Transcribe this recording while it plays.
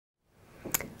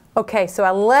Okay, so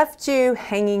I left you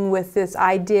hanging with this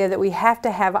idea that we have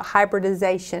to have a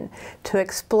hybridization to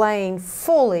explain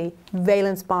fully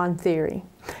valence bond theory.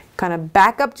 Kind of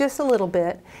back up just a little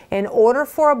bit. In order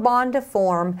for a bond to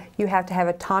form, you have to have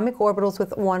atomic orbitals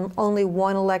with only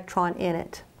one electron in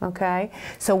it. Okay,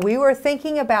 so we were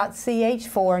thinking about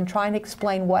CH4 and trying to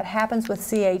explain what happens with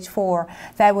CH4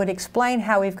 that would explain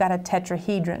how we've got a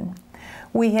tetrahedron.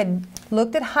 We had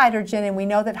looked at hydrogen, and we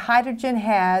know that hydrogen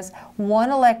has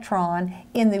one electron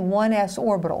in the 1s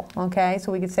orbital. Okay,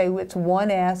 so we could say it's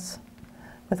 1s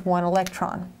with one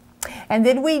electron. And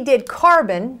then we did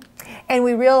carbon, and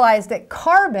we realized that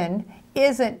carbon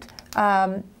isn't,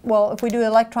 well, if we do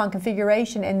electron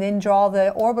configuration and then draw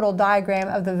the orbital diagram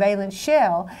of the valence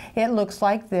shell, it looks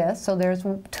like this. So there's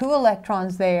 2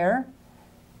 electrons there,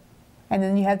 and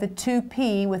then you have the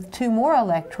 2p with 2 more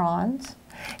electrons.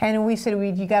 And we said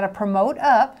you got to promote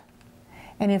up,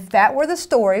 and if that were the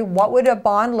story, what would a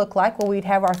bond look like? Well, we'd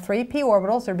have our 3p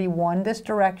orbitals. There'd be one this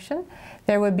direction,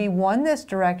 there would be one this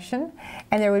direction,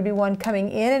 and there would be one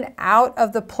coming in and out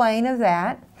of the plane of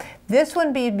that. This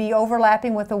one would be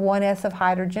overlapping with the 1s of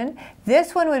hydrogen.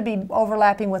 This one would be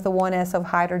overlapping with the 1s of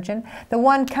hydrogen. The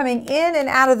one coming in and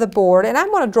out of the board, and I'm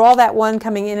going to draw that one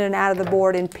coming in and out of the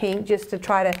board in pink just to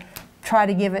try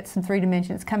to give it some 3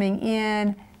 dimensions. Coming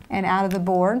in and out of the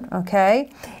board, okay?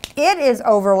 It is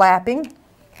overlapping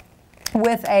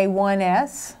with a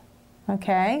 1s,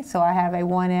 okay? So I have a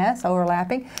 1s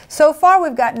overlapping. So far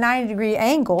we've got 90-degree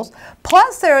angles,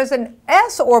 plus there is an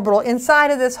s orbital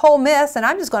inside of this whole mess, and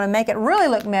I'm just going to make it really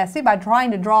look messy by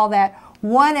trying to draw that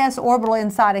 1s orbital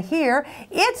inside of here.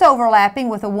 It's overlapping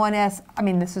with a 1s, I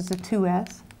mean this is the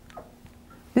 2s.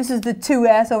 This is the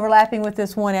 2s overlapping with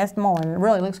this 1s. It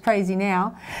really looks crazy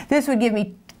now. This would give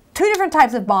me 2 different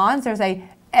types of bonds. There's a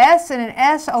S and an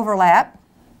S overlap,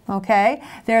 okay?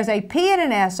 There's a P and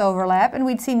an S overlap, and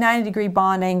we'd see 90-degree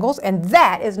bond angles, and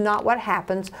that is not what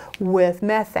happens with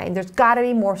methane. There's got to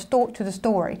be more to the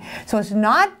story. So it's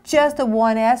not just a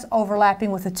 1S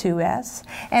overlapping with a 2S,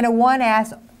 and a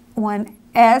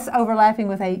 1S overlapping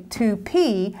with a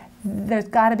 2P. There's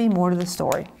got to be more to the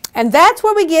story. And that's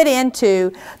where we get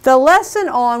into the lesson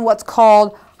on what's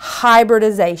called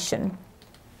hybridization,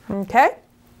 okay?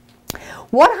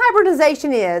 What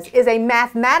hybridization is a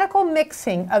mathematical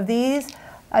mixing of these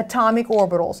atomic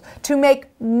orbitals to make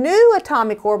new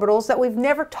atomic orbitals that we've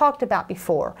never talked about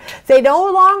before. They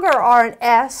no longer are an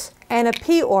S and a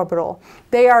P orbital.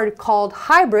 They are called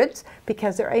hybrids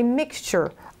because they're a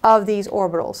mixture of these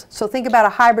orbitals. So think about a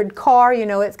hybrid car, you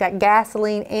know, it's got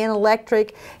gasoline and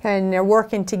electric and they're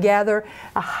working together.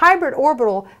 A hybrid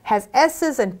orbital has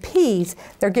S's and P's.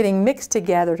 They're getting mixed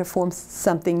together to form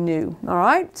something new, all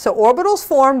right? So orbitals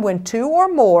form when 2 or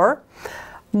more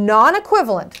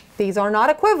non-equivalent, these are not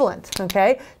equivalent,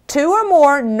 okay? 2 or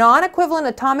more non-equivalent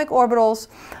atomic orbitals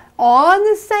on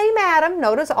the same atom,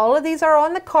 notice all of these are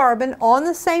on the carbon, on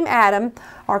the same atom,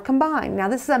 are combined. Now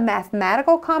this is a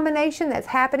mathematical combination that's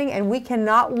happening, and we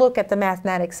cannot look at the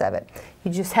mathematics of it. You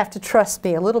just have to trust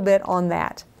me a little bit on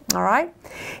that, all right?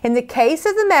 In the case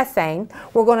of the methane,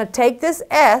 we're going to take this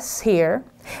S here,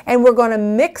 and we're going to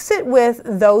mix it with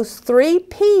those 3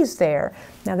 P's there.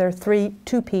 Now there are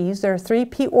 2 P's, there are 3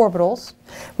 P orbitals.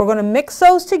 We're going to mix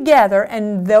those together,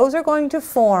 and those are going to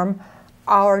form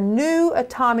our new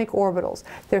atomic orbitals.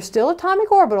 They're still atomic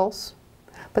orbitals,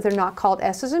 but they're not called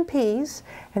S's and P's,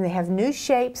 and they have new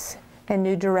shapes and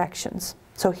new directions.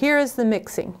 So here is the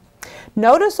mixing.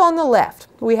 Notice on the left,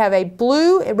 we have a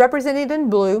blue, represented in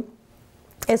blue,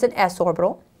 is an S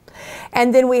orbital.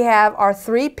 And then we have our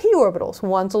 3 P orbitals.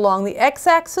 One's along the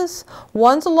x-axis,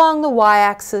 one's along the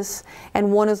y-axis,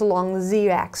 and one is along the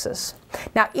z-axis.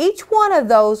 Now each one of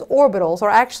those orbitals are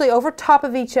actually over top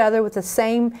of each other with the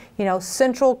same, you know,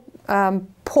 central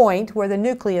point where the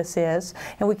nucleus is,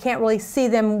 and we can't really see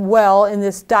them well in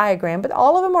this diagram, but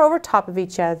all of them are over top of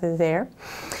each other there.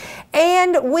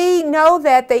 And we know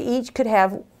that they each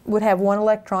would have 1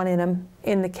 electron in them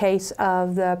in the case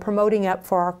of the promoting up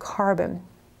for our carbon.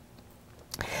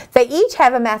 They each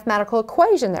have a mathematical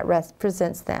equation that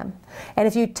represents them. And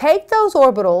if you take those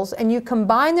orbitals and you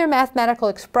combine their mathematical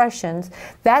expressions,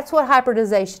 that's what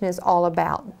hybridization is all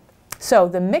about. So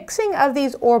the mixing of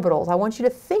these orbitals, I want you to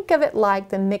think of it like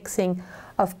the mixing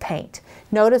of paint.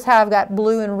 Notice how I've got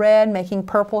blue and red making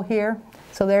purple here?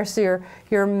 So there's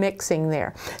your mixing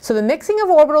there. So the mixing of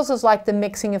orbitals is like the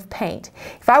mixing of paint.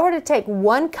 If I were to take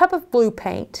 1 cup of blue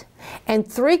paint and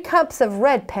 3 cups of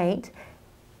red paint,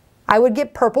 I would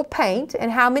get purple paint,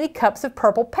 and how many cups of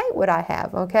purple paint would I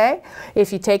have, okay?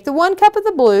 If you take the 1 cup of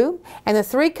the blue and the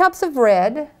 3 cups of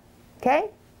red, okay,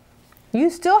 You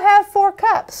still have 4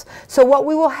 cups. So what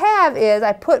we will have is,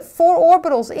 I put 4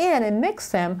 orbitals in and mix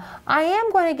them, I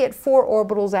am going to get 4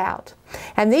 orbitals out.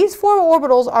 And these 4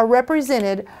 orbitals are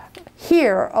represented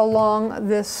here along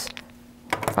this,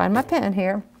 find my pen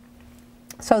here.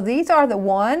 So these are the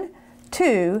 1,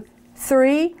 2,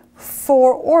 3,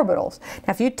 4 orbitals.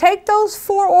 Now if you take those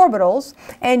 4 orbitals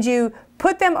and you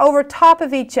put them over top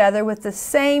of each other with the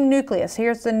same nucleus.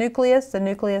 Here's the nucleus, the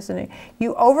nucleus, and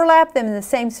you overlap them in the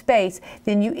same space,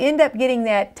 then you end up getting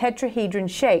that tetrahedron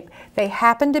shape. They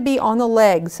happen to be on the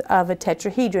legs of a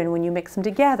tetrahedron when you mix them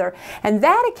together, and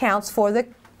that accounts for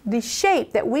the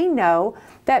shape that we know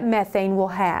that methane will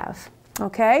have.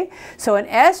 Okay? So an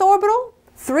s orbital,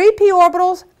 3 p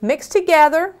orbitals mixed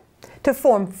together to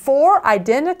form 4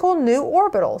 identical new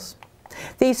orbitals.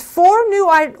 These 4 new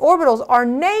orbitals are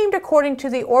named according to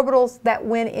the orbitals that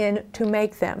went in to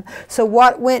make them. So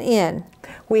what went in?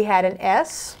 We had an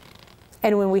S,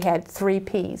 and when we had 3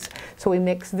 P's. So we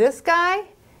mixed this guy,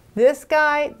 this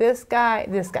guy, this guy,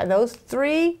 this guy. Those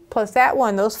 3 plus that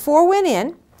 1, those 4 went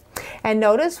in. And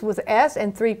notice with S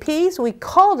and 3 P's, we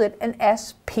called it an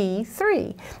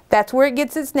Sp3. That's where it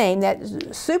gets its name.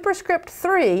 That superscript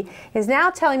 3 is now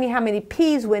telling me how many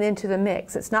P's went into the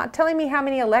mix. It's not telling me how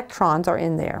many electrons are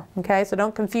in there. Okay, so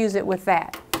don't confuse it with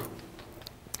that.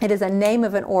 It is a name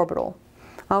of an orbital.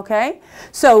 Okay,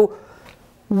 so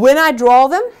when I draw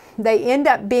them, they end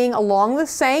up being along the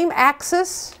same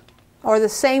axis or the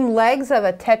same legs of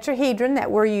a tetrahedron that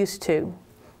we're used to.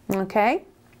 Okay.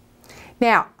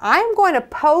 Now, I'm going to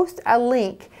post a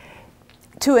link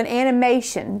to an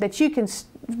animation that you could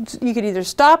either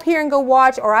stop here and go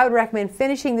watch, or I would recommend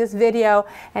finishing this video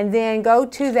and then go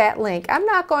to that link. I'm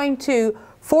not going to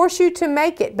force you to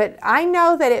make it, but I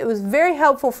know that it was very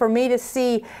helpful for me to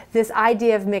see this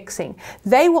idea of mixing.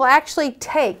 They will actually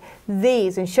take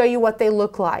these and show you what they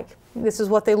look like. This is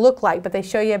what they look like, but they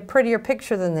show you a prettier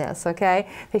picture than this, okay?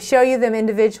 They show you them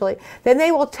individually. Then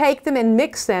they will take them and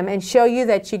mix them and show you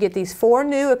that you get these 4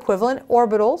 new equivalent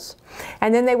orbitals,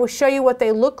 and then they will show you what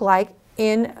they look like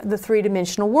in the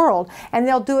 3-dimensional world. And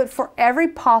they'll do it for every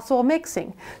possible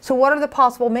mixing. So what are the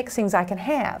possible mixings I can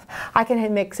have? I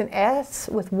can mix an S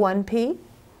with 1 P,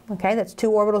 okay? That's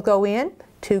 2 orbitals go in,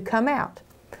 2 come out.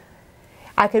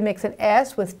 I could mix an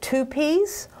S with 2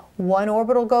 P's. 1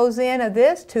 orbital goes in of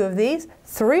this, 2 of these,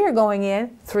 3 are going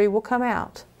in, 3 will come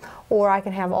out. Or I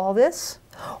can have all this.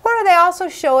 Or they also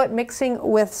show it mixing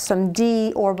with some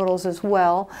d orbitals as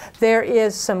well. There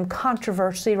is some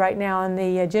controversy right now in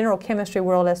the general chemistry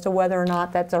world as to whether or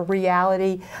not that's a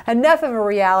reality, enough of a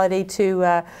reality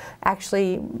to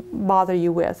actually bother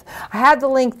you with. I have the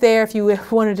link there if you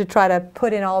wanted to try to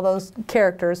put in all those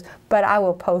characters, but I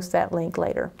will post that link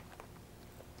later.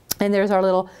 And there's our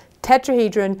little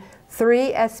tetrahedron, 4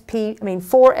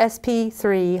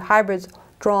 Sp3 hybrids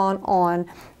drawn on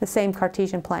the same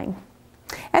Cartesian plane.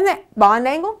 And that bond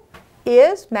angle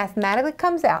mathematically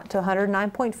comes out to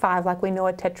 109.5, like we know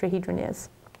a tetrahedron is.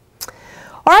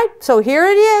 All right, so here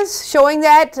it is, showing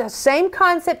that same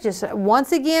concept, just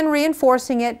once again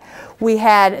reinforcing it. We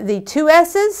had the 2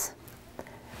 S's,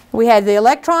 we had the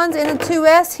electrons in the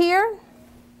 2s here.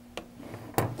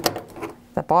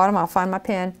 The bottom, I'll find my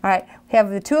pen. All right, we have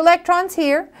the 2 electrons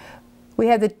here. We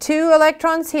have the 2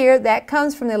 electrons here. That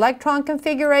comes from the electron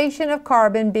configuration of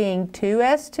carbon being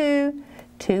 2s2,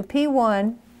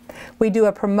 2p1. We do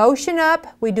a promotion up,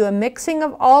 we do a mixing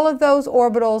of all of those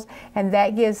orbitals, and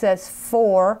that gives us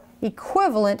 4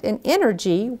 equivalent in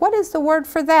energy. What is the word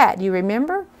for that? Do you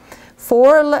remember?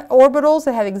 4 orbitals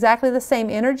that have exactly the same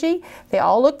energy. They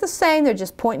all look the same, they're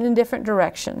just pointing in different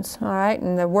directions. All right,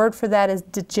 and the word for that is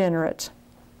degenerate.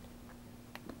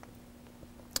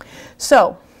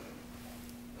 So,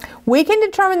 we can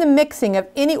determine the mixing of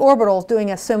any orbitals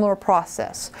doing a similar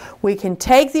process. We can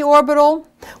take the orbital,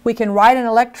 we can write an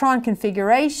electron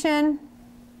configuration.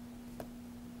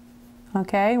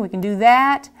 Okay, we can do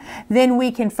that. Then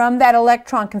we can, from that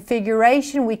electron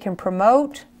configuration, we can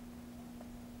promote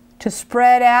to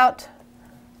spread out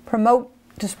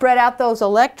those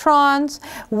electrons.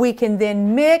 We can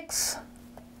then mix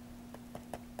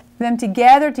them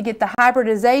together to get the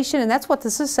hybridization, and that's what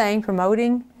this is saying,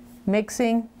 promoting,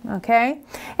 mixing, okay?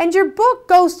 And your book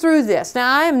goes through this.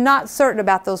 Now, I am not certain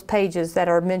about those pages that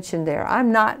are mentioned there.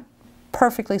 I'm not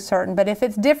perfectly certain. But if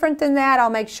it's different than that, I'll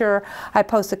make sure I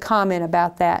post a comment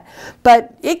about that.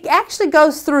 But it actually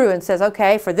goes through and says,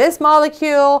 okay, for this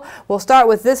molecule, we'll start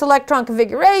with this electron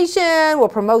configuration, we'll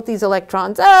promote these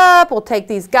electrons up, we'll take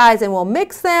these guys and we'll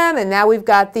mix them, and now we've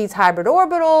got these hybrid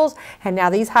orbitals, and now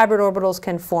these hybrid orbitals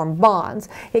can form bonds.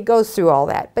 It goes through all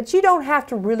that. But you don't have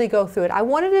to really go through it. I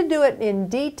wanted to do it in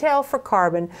detail for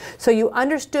carbon so you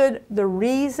understood the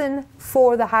reason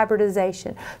for the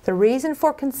hybridization, the reason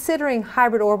for considering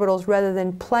hybrid orbitals rather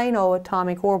than plain old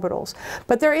atomic orbitals.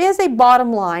 But there is a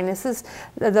bottom line. This is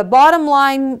the bottom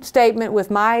line statement with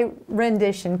my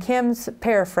rendition, Kim's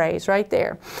paraphrase right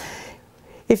there.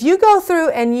 If you go through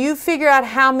and you figure out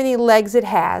how many legs it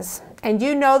has, and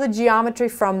you know the geometry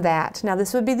from that. Now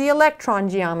this would be the electron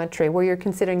geometry where you're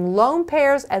considering lone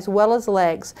pairs as well as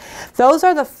legs. Those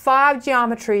are the 5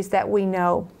 geometries that we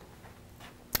know.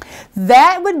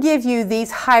 That would give you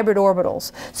these hybrid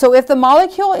orbitals. So if the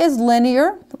molecule is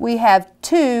linear, we have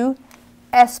 2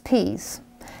 SPs.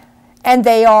 And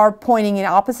they are pointing in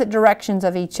opposite directions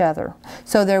of each other.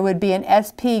 So there would be an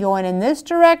SP going in this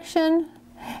direction,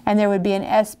 and there would be an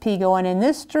SP going in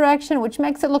this direction, which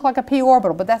makes it look like a p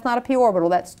orbital, but that's not a p orbital,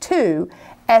 that's 2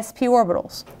 sp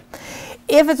orbitals.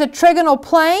 If it's a trigonal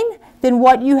plane, then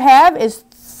what you have is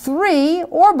 3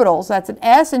 orbitals. That's an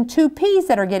s and 2 p's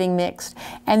that are getting mixed.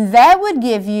 And that would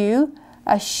give you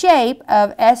a shape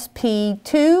of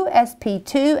sp2,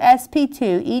 sp2,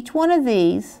 sp2. Each one of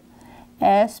these,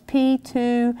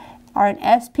 sp2, are an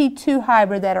sp2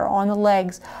 hybrid that are on the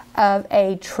legs of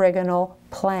a trigonal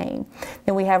plane.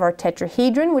 Then we have our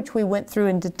tetrahedron, which we went through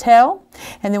in detail.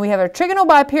 And then we have our trigonal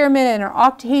bipyramid and our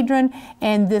octahedron.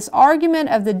 And this argument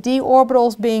of the d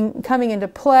orbitals coming into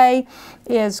play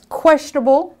is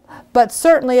questionable. But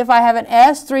certainly if I have an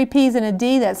s, 3 p's, and a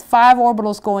d, that's 5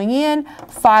 orbitals going in,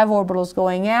 5 orbitals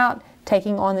going out,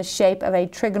 taking on the shape of a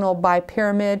trigonal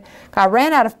bipyramid. I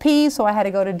ran out of p's, so I had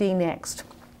to go to d next.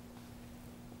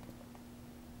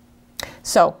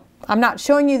 So I'm not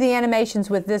showing you the animations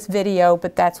with this video,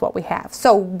 but that's what we have.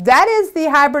 So that is the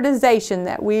hybridization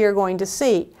that we are going to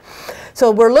see. So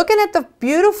we're looking at the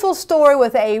beautiful story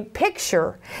with a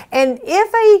picture, and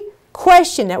if a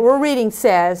question that we're reading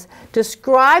says,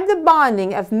 describe the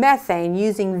bonding of methane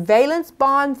using valence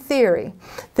bond theory,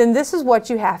 then this is what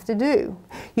you have to do.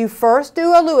 You first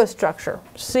do a Lewis structure,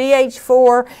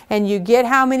 CH4, and you get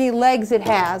how many legs it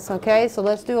has, okay? So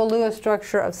let's do a Lewis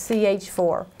structure of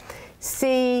CH4.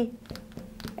 C,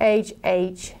 H,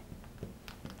 H,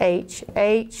 H,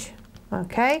 H,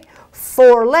 okay?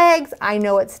 4 legs, I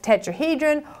know it's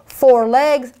tetrahedron. 4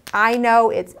 legs, I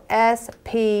know it's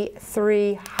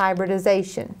Sp3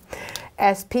 hybridization.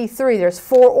 Sp3, there's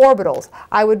 4 orbitals.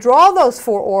 I would draw those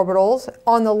 4 orbitals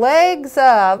on the legs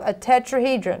of a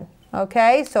tetrahedron,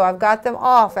 okay? So I've got them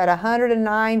off at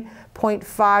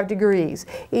 109.5 degrees.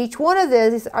 Each one of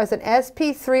these is an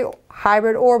Sp3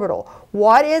 hybrid orbital.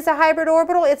 What is a hybrid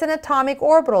orbital? It's an atomic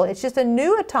orbital. It's just a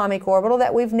new atomic orbital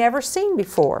that we've never seen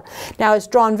before. Now it's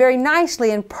drawn very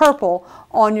nicely in purple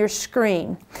on your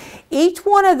screen. Each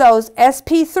one of those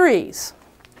Sp3s,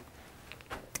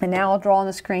 and now I'll draw on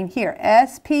the screen here,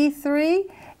 Sp3,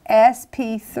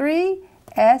 Sp3,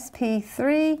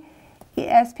 Sp3,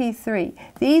 Sp3.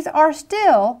 These are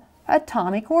still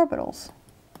atomic orbitals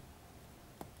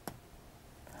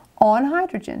on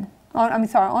hydrogen.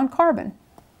 On carbon.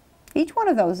 Each one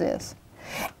of those is.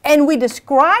 And we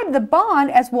describe the bond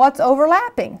as what's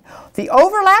overlapping. The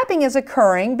overlapping is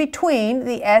occurring between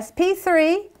the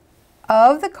Sp3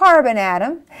 of the carbon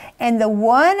atom and the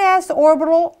 1s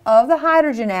orbital of the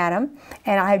hydrogen atom,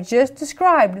 and I have just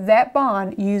described that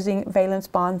bond using valence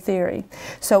bond theory.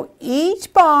 So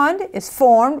each bond is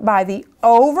formed by the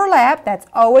overlap. That's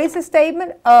always a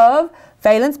statement of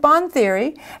valence bond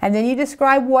theory, and then you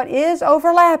describe what is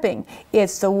overlapping.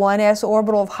 It's the 1s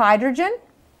orbital of hydrogen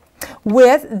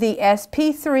with the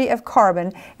Sp3 of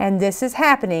carbon, and this is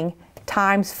happening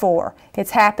times 4.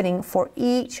 It's happening for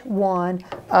each one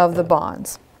of the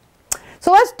bonds.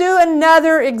 So let's do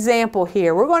another example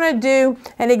here. We're going to do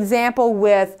an example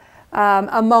with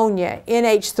ammonia,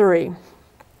 Nh3.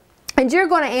 And you're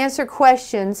going to answer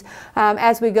questions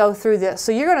as we go through this.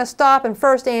 So you're going to stop and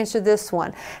first answer this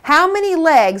one. How many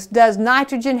legs does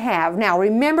nitrogen have? Now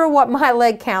remember what my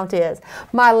leg count is.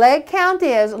 My leg count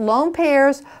is lone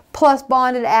pairs plus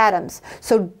bonded atoms.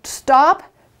 So stop,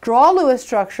 draw a Lewis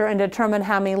structure, and determine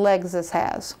how many legs this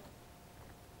has.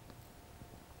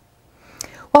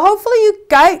 Well, hopefully you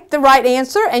got the right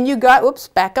answer, and you got, oops,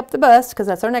 back up the bus because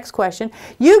that's our next question.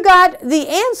 You got the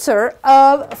answer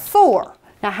of 4.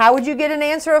 Now, how would you get an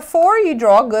answer of 4? You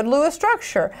draw a good Lewis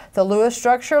structure. The Lewis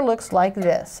structure looks like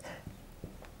this.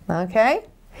 Okay?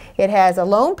 It has a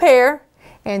lone pair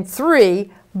and 3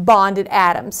 bonded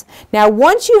atoms. Now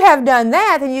once you have done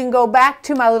that, then you can go back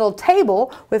to my little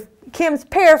table with Kim's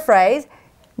paraphrase.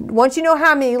 Once you know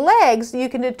how many legs, you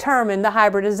can determine the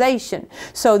hybridization.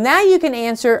 So now you can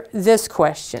answer this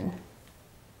question.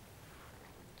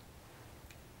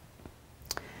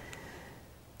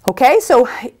 Okay, so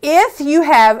if you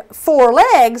have 4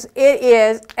 legs, it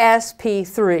is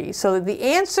Sp3. So the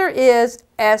answer is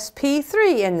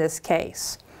Sp3 in this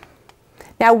case.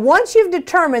 Now once you've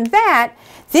determined that,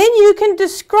 then you can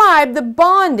describe the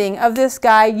bonding of this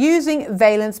guy using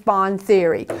valence bond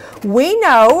theory. We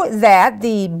know that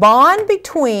the bond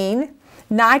between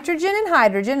nitrogen and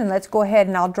hydrogen, and let's go ahead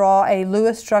and I'll draw a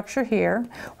Lewis structure here.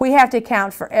 We have to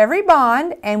account for every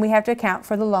bond and we have to account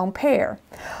for the lone pair.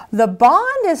 The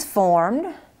bond is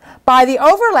formed by the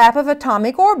overlap of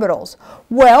atomic orbitals.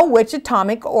 Well, which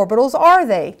atomic orbitals are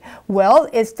they? Well,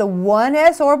 it's the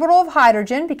 1s orbital of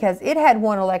hydrogen because it had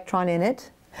 1 electron in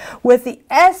it, with the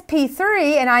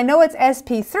Sp3, and I know it's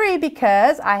Sp3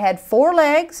 because I had 4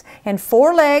 legs, and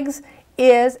 4 legs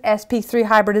is Sp3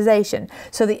 hybridization.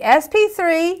 So the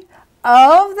Sp3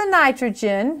 of the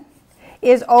nitrogen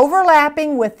is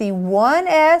overlapping with the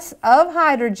 1s of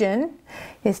hydrogen.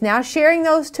 It's now sharing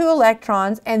those 2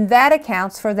 electrons, and that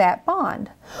accounts for that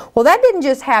bond. Well, that didn't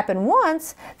just happen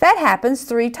once, that happens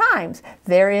 3 times.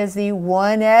 There is the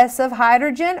 1s of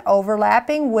hydrogen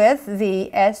overlapping with the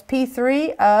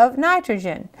Sp3 of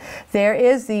nitrogen. There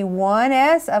is the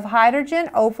 1s of hydrogen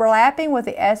overlapping with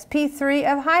the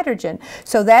Sp3 of hydrogen.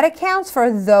 So that accounts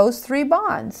for those 3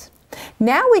 bonds.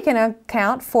 Now we can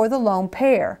account for the lone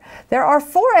pair. There are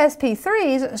 4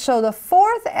 Sp3s, so the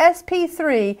 4th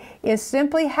Sp3 is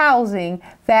simply housing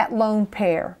that lone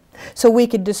pair. So we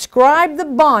could describe the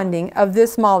bonding of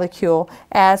this molecule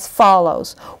as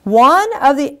follows. One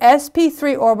of the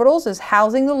Sp3 orbitals is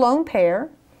housing the lone pair.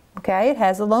 Okay, it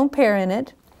has a lone pair in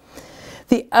it.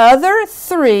 The other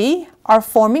 3 are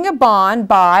forming a bond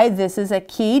by, this is a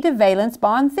key to valence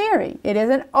bond theory. It is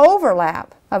an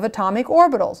overlap of atomic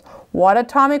orbitals. What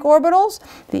atomic orbitals?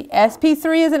 The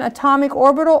Sp3 is an atomic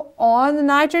orbital on the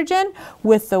nitrogen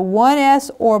with the 1s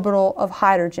orbital of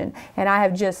hydrogen. And I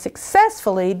have just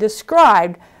successfully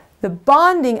described the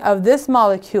bonding of this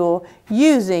molecule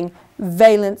using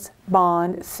valence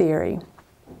bond theory.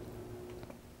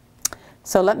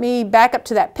 So let me back up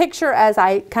to that picture as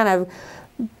I kind of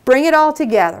bring it all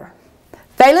together.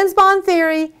 Valence bond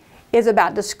theory is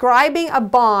about describing a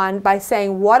bond by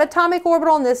saying what atomic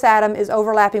orbital in this atom is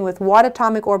overlapping with what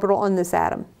atomic orbital in this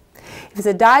atom. If it's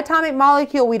a diatomic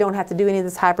molecule, we don't have to do any of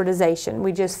this hybridization.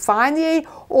 We just find the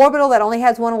orbital that only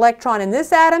has 1 electron in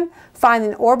this atom, find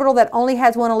an orbital that only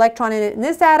has 1 electron in it in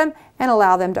this atom, and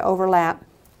allow them to overlap.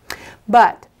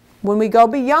 But when we go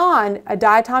beyond a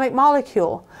diatomic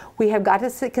molecule, we have got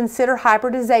to consider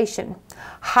hybridization.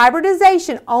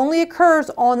 Hybridization only occurs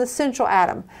on the central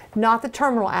atom, not the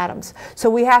terminal atoms.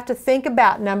 So we have to think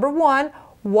about, number 1,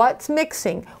 what's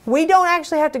mixing? We don't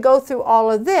actually have to go through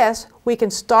all of this. We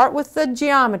can start with the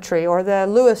geometry or the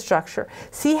Lewis structure.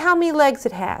 See how many legs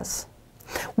it has.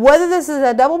 Whether this is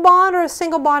a double bond or a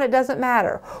single bond, it doesn't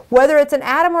matter. Whether it's an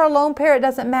atom or a lone pair, it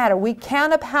doesn't matter. We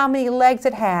count up how many legs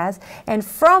it has, and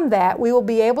from that we will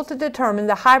be able to determine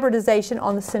the hybridization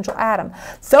on the central atom.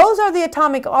 Those are the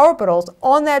atomic orbitals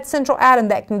on that central atom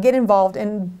that can get involved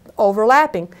in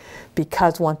overlapping,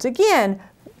 because once again,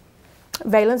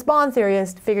 valence bond theory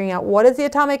is figuring out what is the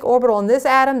atomic orbital in this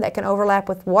atom that can overlap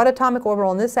with what atomic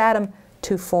orbital in this atom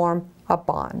to form a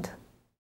bond.